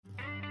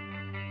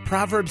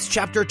Proverbs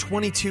chapter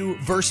 22,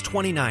 verse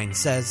 29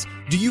 says,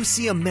 "Do you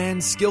see a man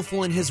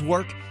skillful in his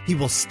work? He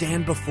will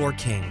stand before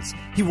kings.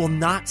 He will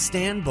not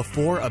stand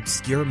before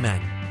obscure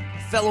men."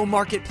 Fellow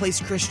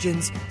Marketplace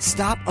Christians,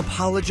 stop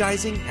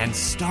apologizing and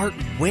start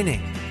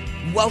winning.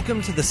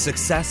 Welcome to the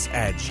Success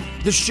Edge,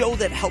 the show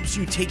that helps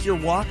you take your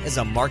walk as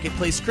a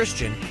Marketplace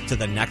Christian to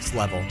the next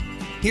level.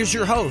 Here's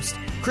your host,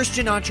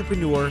 Christian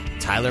entrepreneur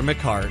Tyler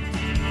McCart.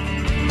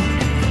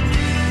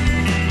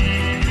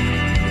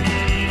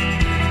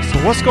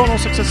 So what's going on,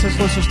 Success Edge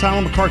listeners?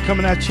 Tyler McCart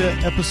coming at you,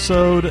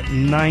 episode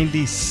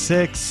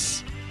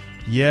 96.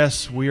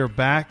 Yes, we are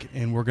back,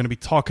 and we're going to be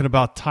talking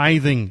about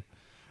tithing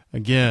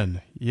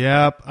again.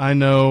 Yep, I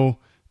know,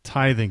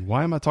 tithing.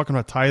 Why am I talking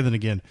about tithing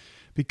again?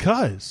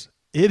 Because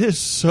it is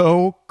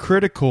so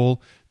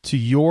critical to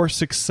your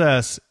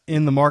success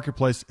in the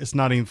marketplace, it's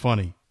not even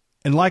funny.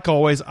 And like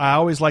always, I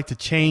always like to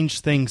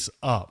change things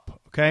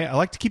up, okay? I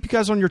like to keep you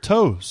guys on your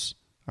toes,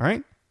 all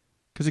right?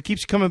 Because it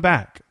keeps you coming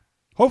back.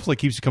 Hopefully it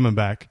keeps you coming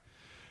back.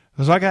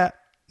 Because I got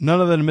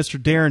none other than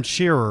Mr. Darren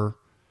Shearer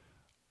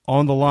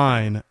on the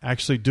line,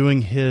 actually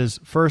doing his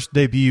first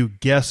debut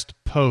guest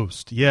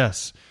post.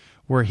 Yes,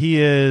 where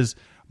he is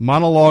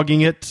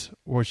monologuing it,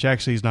 which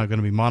actually he's not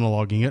going to be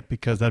monologuing it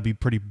because that'd be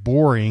pretty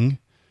boring,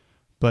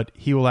 but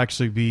he will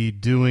actually be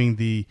doing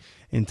the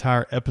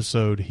entire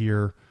episode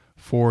here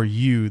for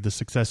you, the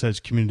Success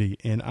Edge community,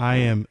 and I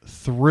am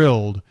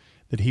thrilled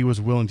that he was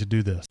willing to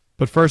do this.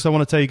 But first, I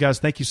want to tell you guys,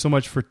 thank you so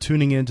much for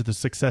tuning in to the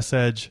Success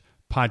Edge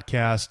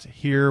podcast.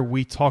 Here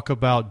we talk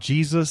about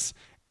Jesus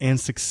and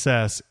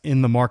success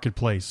in the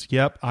marketplace.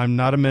 Yep, I'm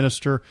not a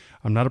minister.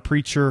 I'm not a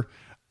preacher.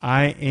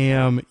 I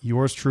am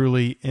yours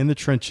truly in the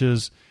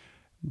trenches,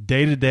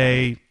 day to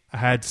day. I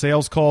had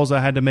sales calls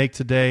I had to make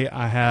today.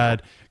 I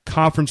had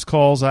conference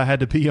calls I had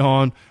to be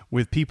on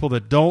with people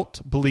that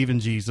don't believe in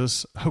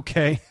Jesus,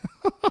 okay?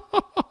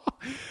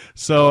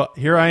 So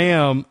here I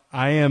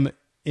am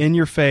in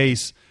your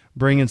face,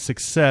 bringing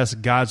success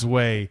God's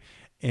way.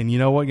 And you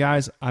know what,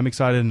 guys? I'm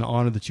excited and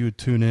honored that you would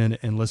tune in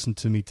and listen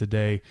to me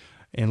today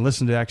and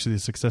listen to actually the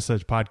Success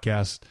Edge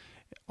podcast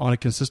on a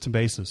consistent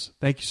basis.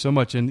 Thank you so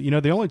much. And, you know,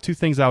 the only two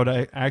things I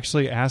would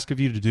actually ask of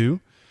you to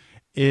do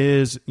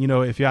is, you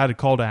know, if you had a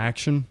call to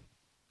action,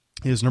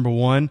 is number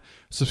one,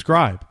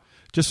 subscribe.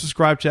 Just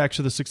subscribe to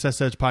actually the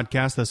Success Edge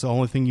podcast. That's the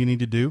only thing you need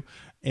to do.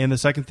 And the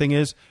second thing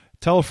is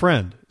tell a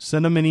friend.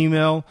 Send them an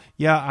email.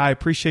 Yeah, I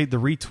appreciate the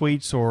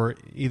retweets or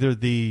either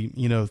the,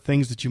 you know,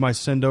 things that you might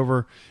send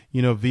over,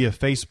 you know, via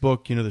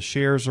Facebook, you know, the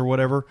shares or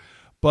whatever.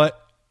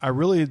 But I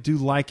really do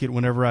like it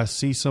whenever I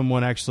see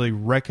someone actually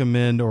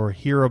recommend or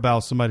hear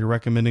about somebody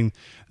recommending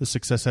the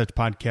Success Edge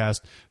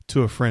podcast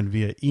to a friend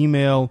via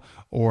email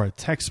or a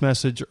text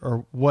message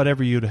or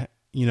whatever you'd,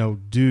 you know,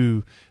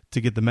 do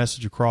to get the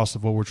message across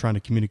of what we're trying to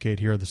communicate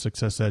here at the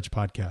Success Edge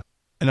podcast.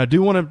 And I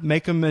do want to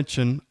make a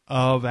mention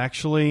of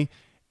actually,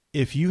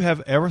 if you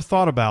have ever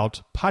thought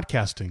about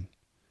podcasting,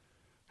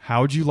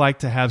 how would you like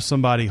to have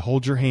somebody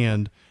hold your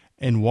hand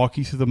and walk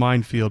you through the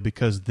minefield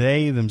because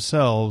they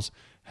themselves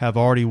have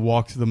already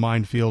walked through the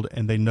minefield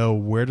and they know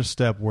where to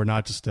step, where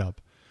not to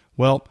step?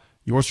 Well,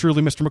 yours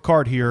truly, Mr.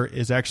 McCart here,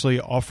 is actually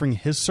offering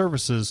his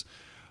services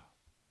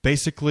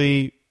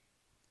basically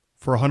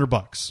for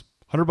 $100.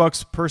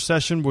 $100 per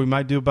session. We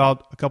might do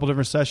about a couple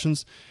different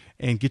sessions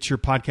and get your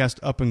podcast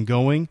up and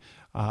going.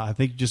 I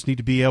think you just need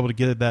to be able to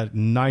get that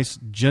nice,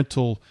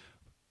 gentle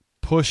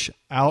push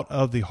out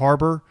of the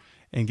harbor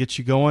and get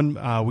you going.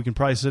 We can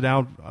probably sit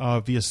down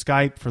via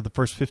Skype for the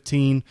first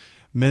 15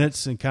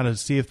 minutes and kind of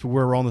see if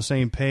we're on the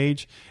same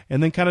page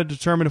and then kind of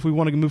determine if we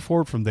want to move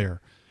forward from there.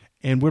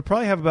 And we'll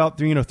probably have about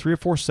 3 or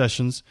 4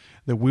 sessions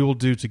that we will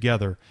do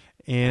together.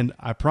 And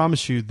I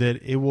promise you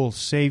that it will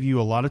save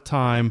you a lot of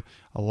time,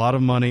 a lot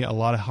of money, a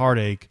lot of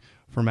heartache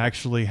from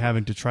actually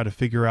having to try to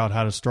figure out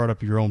how to start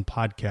up your own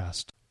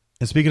podcast.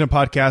 And speaking of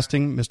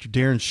podcasting, Mr.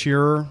 Darren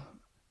Shearer,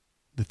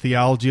 the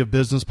Theology of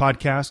Business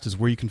podcast is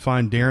where you can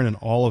find Darren and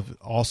all of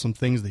awesome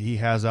things that he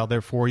has out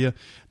there for you.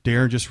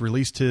 Darren just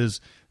released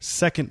his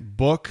second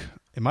book.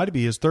 It might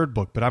be his third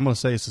book, but I'm going to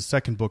say it's his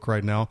second book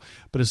right now.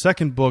 But his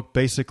second book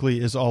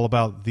basically is all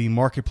about the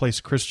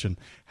Marketplace Christian,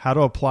 how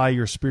to apply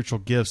your spiritual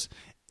gifts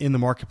in the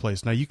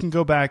marketplace. Now, you can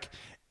go back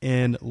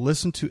and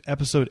listen to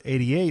episode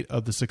 88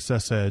 of the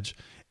Success Edge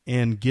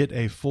and get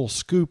a full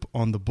scoop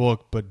on the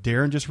book, but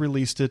Darren just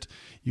released it.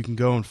 You can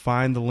go and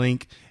find the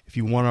link. If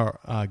you want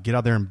to get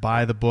out there and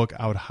buy the book,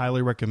 I would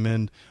highly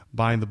recommend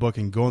buying the book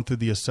and going through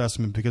the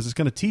assessment because it's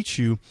going to teach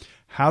you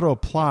how to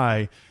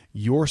apply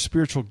your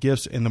spiritual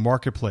gifts in the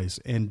marketplace.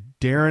 And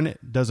Darren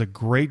does a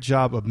great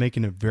job of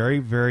making it very,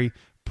 very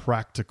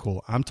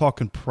practical. I'm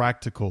talking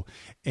practical.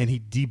 And he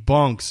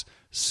debunks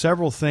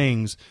several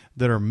things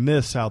that are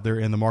myths out there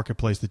in the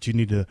marketplace that you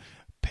need to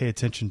pay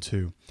attention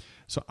to.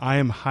 So I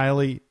am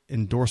highly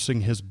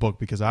endorsing his book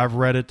because I've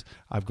read it,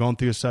 I've gone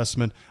through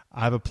assessment,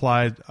 I've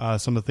applied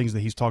some of the things that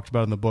he's talked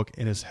about in the book,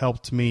 and it's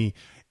helped me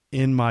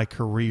in my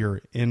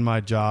career, in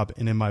my job,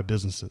 and in my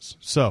businesses.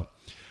 So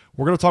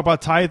we're going to talk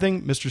about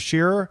tithing. Mr.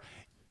 Shearer,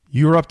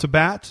 you're up to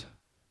bat.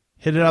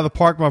 Hit it out of the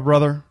park, my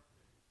brother.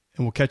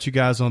 and we'll catch you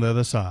guys on the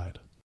other side.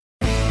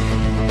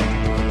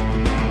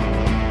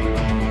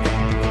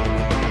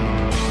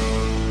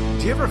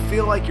 Do you ever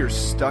feel like you're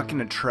stuck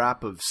in a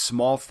trap of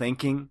small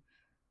thinking?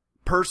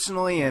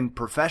 Personally and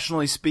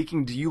professionally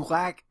speaking, do you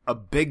lack a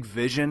big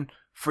vision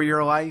for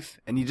your life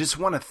and you just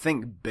want to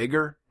think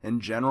bigger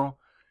in general?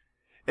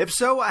 If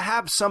so, I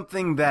have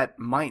something that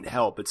might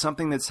help. It's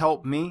something that's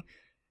helped me.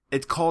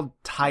 It's called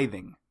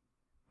tithing.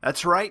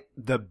 That's right,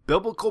 the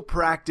biblical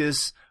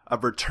practice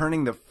of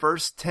returning the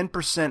first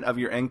 10% of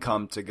your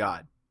income to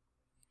God.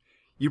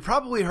 You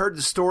probably heard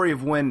the story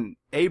of when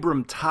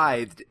Abram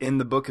tithed in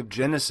the book of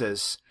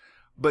Genesis,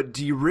 but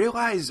do you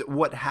realize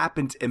what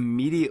happened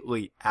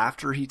immediately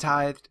after he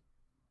tithed?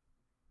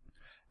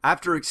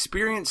 After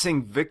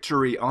experiencing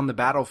victory on the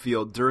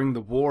battlefield during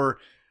the war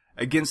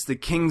against the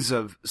kings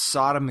of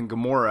Sodom and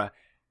Gomorrah,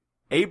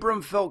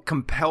 Abram felt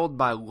compelled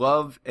by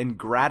love and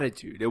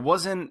gratitude. It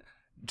wasn't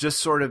just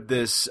sort of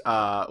this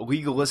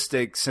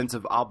legalistic sense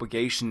of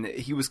obligation.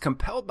 He was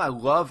compelled by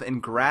love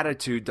and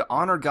gratitude to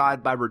honor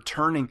God by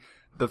returning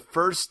the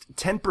first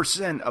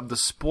 10% of the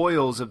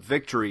spoils of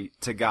victory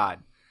to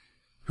God,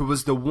 who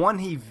was the one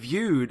he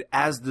viewed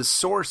as the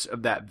source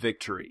of that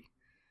victory.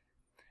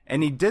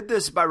 And he did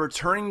this by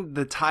returning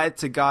the tithe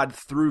to God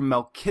through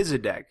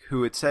Melchizedek,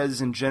 who it says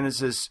in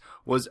Genesis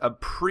was a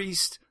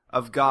priest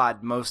of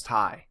God Most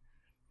High.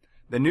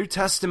 The New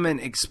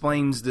Testament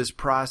explains this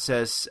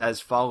process as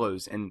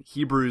follows in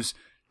Hebrews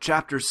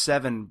chapter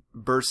 7,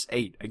 verse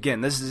 8. Again,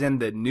 this is in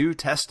the New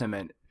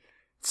Testament.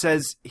 It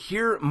says,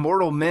 "Here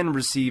mortal men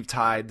receive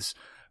tithes,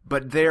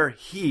 but there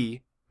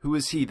he," who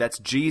is he? That's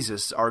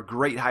Jesus, our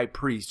great high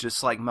priest,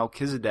 just like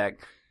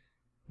Melchizedek.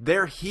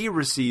 "There he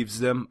receives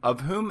them,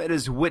 of whom it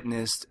is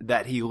witnessed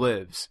that he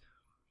lives."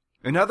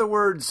 In other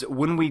words,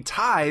 when we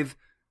tithe,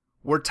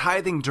 we're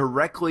tithing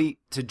directly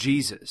to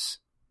Jesus.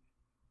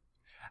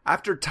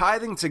 After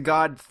tithing to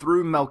God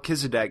through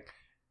Melchizedek,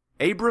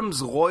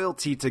 Abram's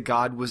loyalty to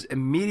God was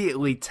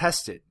immediately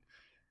tested.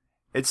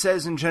 It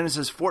says in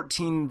Genesis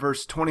 14,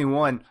 verse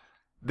 21,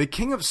 "The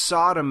king of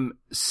Sodom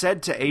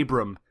said to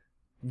Abram,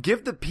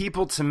 'Give the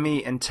people to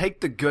me and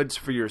take the goods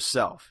for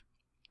yourself.'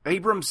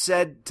 Abram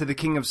said to the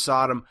king of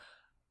Sodom,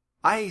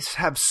 'I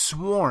have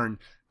sworn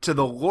to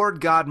the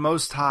Lord God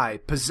Most High,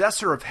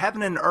 possessor of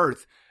heaven and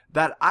earth,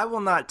 that I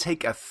will not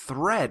take a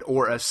thread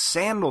or a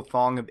sandal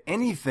thong of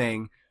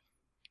anything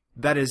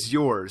that is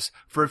yours,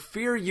 for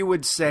fear you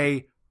would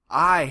say,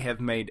 I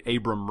have made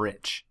Abram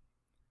rich.'"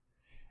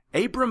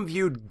 Abram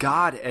viewed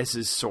God as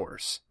his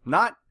source,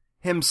 not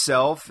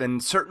himself,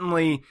 and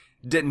certainly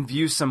didn't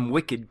view some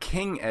wicked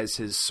king as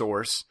his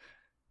source.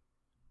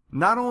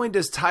 Not only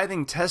does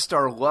tithing test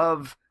our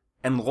love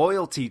and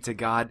loyalty to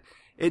God,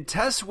 it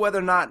tests whether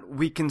or not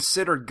we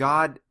consider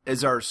God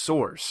as our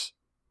source.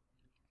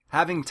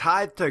 Having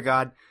tithed to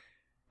God,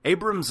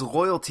 Abram's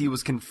loyalty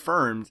was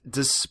confirmed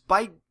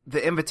despite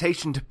the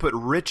invitation to put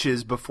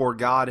riches before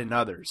God and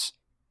others.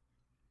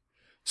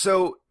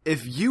 So,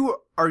 if you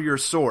are your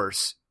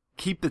source,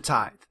 keep the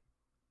tithe.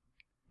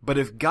 But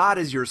if God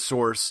is your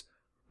source,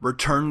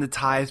 return the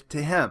tithe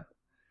to Him.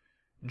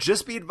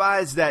 Just be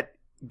advised that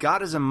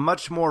God is a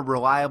much more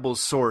reliable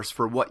source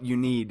for what you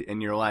need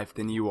in your life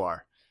than you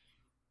are.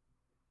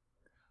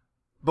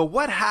 But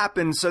what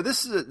happened, so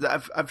this is,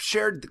 I've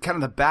shared kind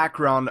of the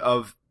background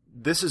of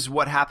this is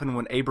what happened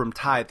when Abram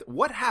tithed.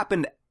 What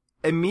happened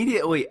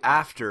immediately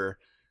after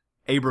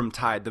Abram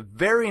tithed? The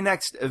very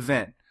next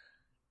event.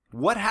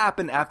 What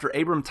happened after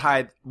Abram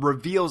tithed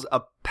reveals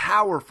a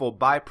powerful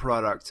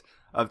byproduct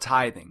of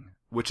tithing,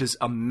 which is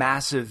a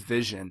massive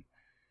vision.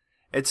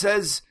 It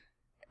says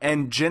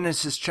in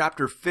Genesis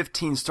chapter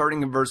 15,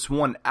 starting in verse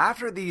 1,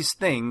 after these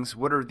things,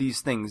 what are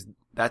these things?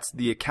 That's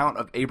the account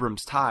of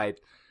Abram's tithe.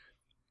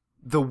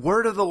 The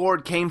word of the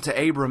Lord came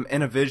to Abram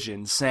in a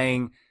vision,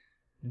 saying,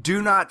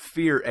 "Do not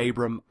fear,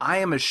 Abram. I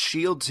am a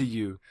shield to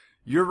you.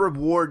 Your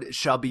reward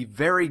shall be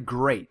very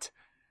great.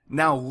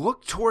 Now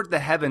look toward the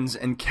heavens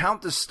and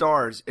count the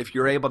stars if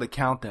you're able to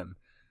count them.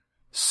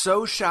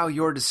 So shall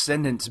your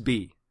descendants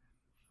be."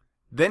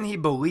 Then he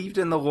believed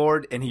in the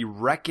Lord, and he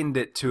reckoned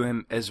it to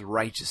him as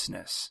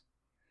righteousness.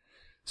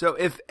 So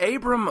if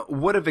Abram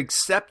would have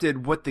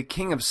accepted what the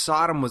king of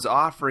Sodom was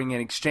offering in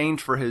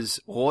exchange for his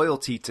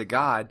loyalty to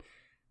God,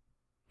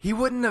 he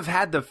wouldn't have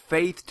had the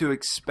faith to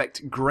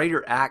expect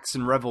greater acts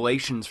and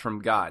revelations from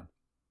God.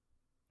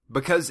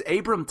 Because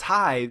Abram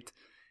tithed,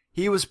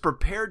 he was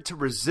prepared to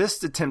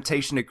resist the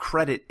temptation to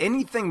credit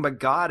anything but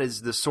God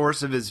as the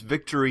source of his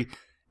victory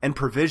and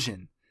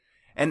provision.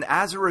 And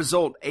as a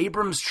result,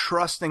 Abram's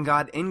trust in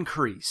God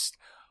increased,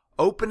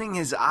 opening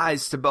his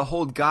eyes to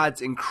behold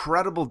God's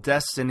incredible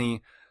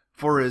destiny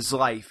for his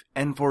life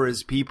and for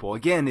his people.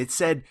 Again, it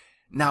said,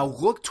 now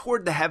look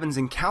toward the heavens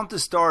and count the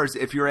stars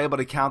if you're able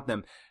to count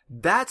them.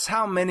 That's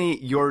how many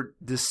your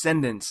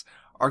descendants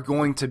are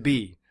going to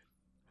be.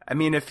 I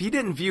mean, if he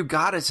didn't view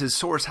God as his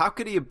source, how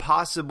could he have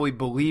possibly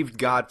believed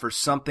God for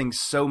something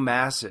so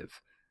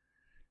massive?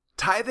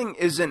 Tithing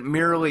isn't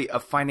merely a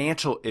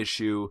financial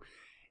issue.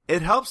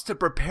 It helps to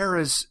prepare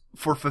us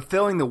for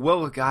fulfilling the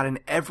will of God in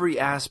every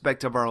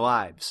aspect of our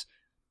lives.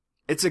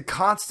 It's a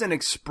constant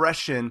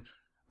expression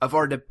of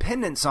our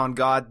dependence on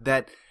God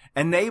that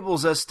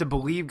enables us to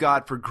believe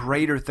God for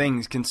greater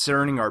things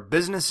concerning our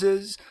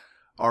businesses,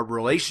 our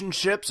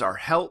relationships, our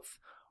health,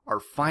 our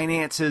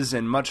finances,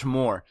 and much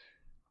more.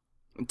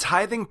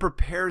 Tithing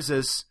prepares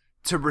us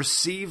to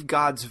receive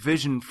God's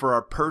vision for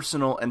our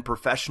personal and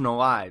professional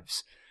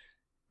lives.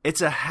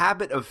 It's a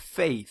habit of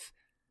faith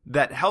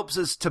that helps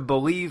us to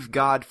believe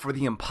God for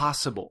the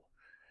impossible,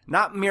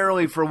 not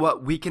merely for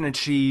what we can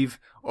achieve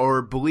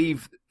or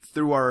believe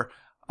through our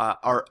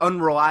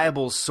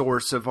unreliable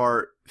source of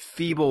our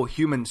feeble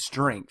human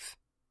strength.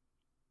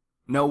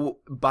 No,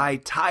 by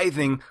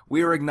tithing,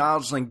 we are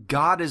acknowledging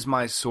God is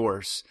my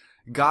source.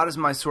 God is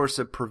my source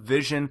of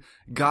provision.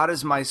 God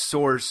is my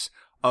source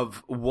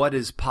of what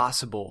is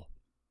possible.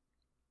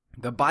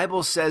 The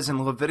Bible says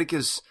in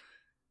Leviticus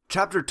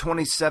chapter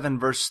 27,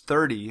 verse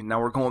 30,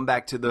 now we're going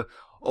back to the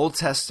Old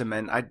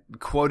Testament. I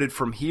quoted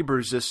from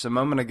Hebrews just a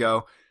moment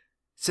ago.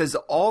 It says,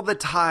 all the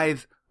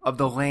tithe of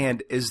the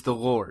land is the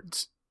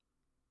Lord's.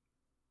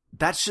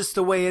 That's just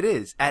the way it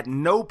is. At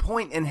no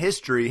point in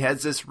history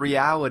has this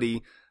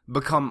reality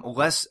become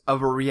less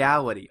of a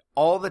reality.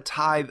 All the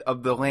tithe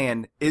of the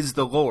land is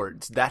the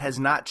Lord's. That has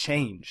not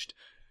changed.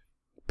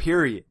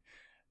 Period.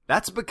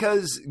 That's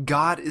because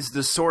God is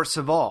the source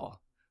of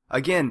all.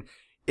 Again,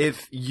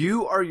 if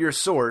you are your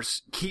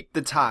source, keep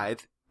the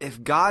tithe.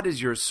 If God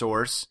is your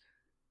source,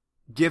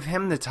 give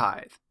him the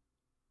tithe.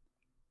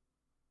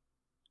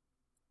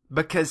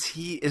 Because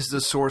he is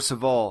the source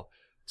of all.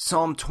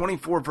 Psalm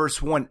 24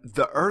 verse 1,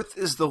 the earth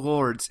is the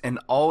Lord's and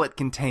all it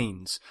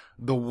contains,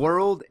 the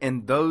world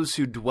and those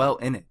who dwell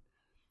in it.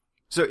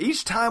 So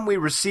each time we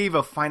receive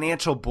a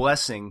financial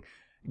blessing,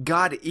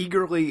 God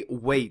eagerly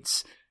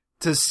waits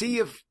to see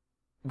if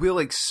we'll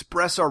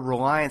express our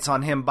reliance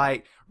on him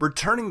by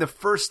returning the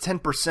first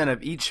 10%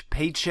 of each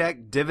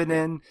paycheck,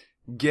 dividend,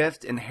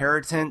 gift,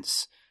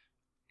 inheritance,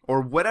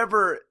 or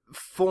whatever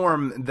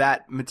form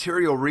that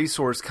material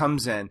resource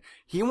comes in.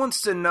 He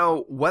wants to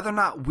know whether or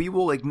not we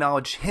will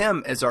acknowledge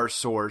him as our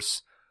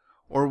source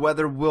or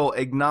whether we'll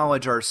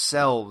acknowledge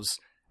ourselves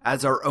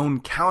as our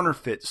own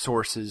counterfeit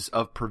sources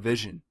of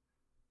provision.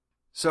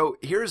 So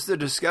here's the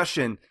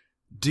discussion.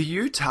 Do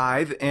you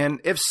tithe?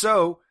 And if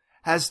so,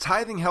 has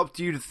tithing helped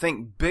you to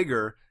think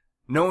bigger,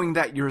 knowing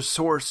that your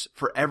source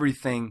for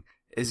everything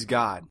is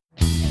God?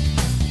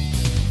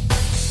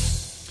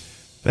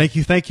 Thank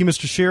you,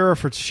 Mr. Shearer,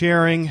 for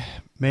sharing.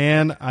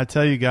 Man, I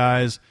tell you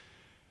guys,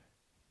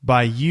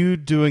 by you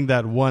doing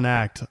that one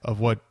act of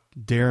what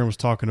Darren was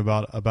talking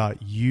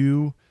about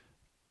you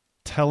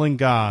telling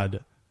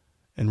God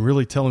and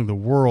really telling the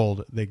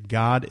world that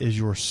God is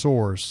your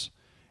source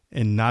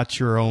and not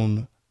your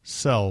own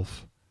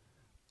self,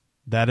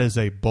 that is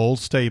a bold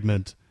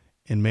statement.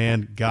 And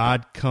man,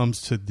 God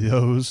comes to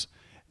those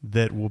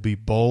that will be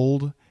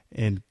bold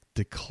and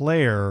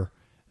declare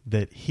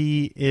that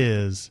he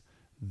is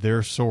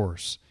their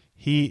source.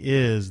 He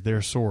is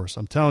their source.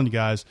 I'm telling you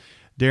guys,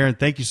 Darren,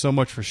 thank you so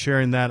much for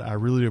sharing that. I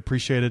really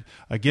appreciate it.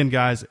 Again,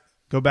 guys,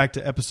 go back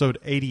to episode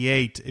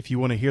 88 if you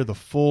want to hear the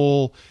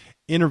full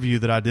interview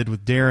that I did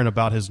with Darren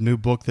about his new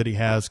book that he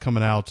has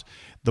coming out,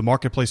 The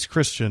Marketplace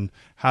Christian,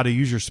 How to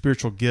Use Your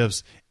Spiritual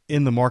Gifts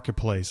in the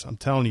Marketplace. I'm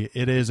telling you,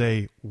 it is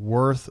a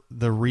worth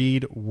the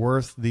read,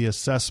 worth the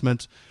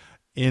assessment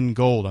in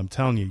gold. I'm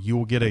telling you, you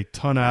will get a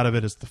ton out of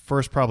it. It's the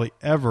first probably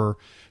ever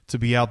to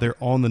be out there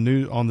on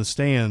the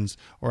stands,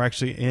 or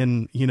actually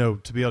to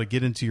be able to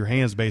get into your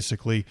hands,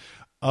 basically,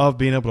 of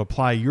being able to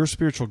apply your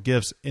spiritual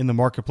gifts in the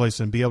marketplace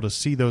and be able to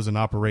see those in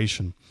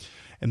operation.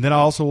 And then I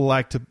also would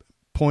like to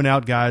point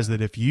out, guys,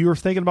 that if you are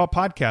thinking about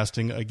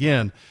podcasting,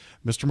 again,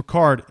 Mr.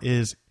 McCard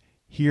is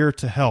here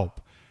to help.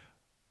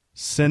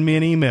 Send me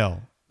an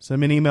email.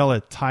 Send me an email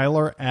at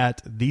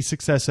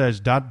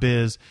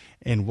tyler@thesuccessedge.biz,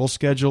 and we'll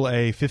schedule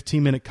a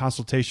 15-minute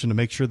consultation to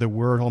make sure that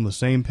we're on the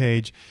same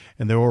page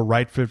and that we're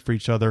right fit for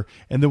each other,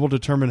 and then we'll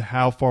determine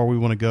how far we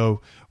want to go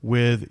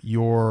with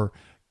your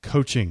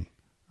coaching.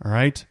 All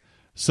right?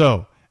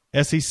 So,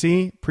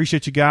 SEC,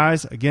 appreciate you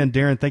guys. Again,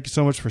 Darren, thank you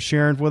so much for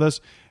sharing with us.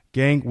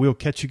 Gang, we'll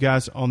catch you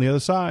guys on the other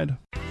side.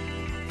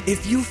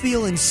 If you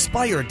feel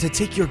inspired to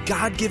take your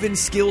God-given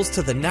skills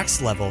to the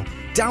next level,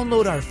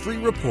 download our free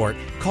report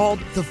called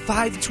The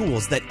 5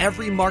 Tools That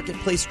Every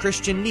Marketplace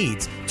Christian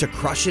Needs to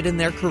Crush It in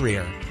Their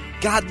Career.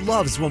 God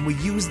loves when we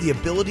use the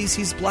abilities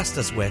He's blessed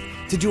us with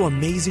to do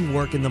amazing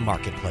work in the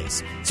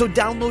marketplace. So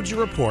download your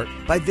report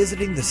by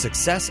visiting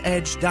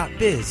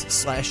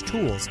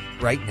thesuccessedge.biz/tools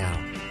right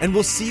now. And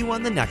we'll see you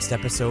on the next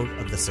episode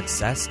of The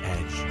Success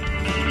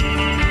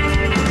Edge.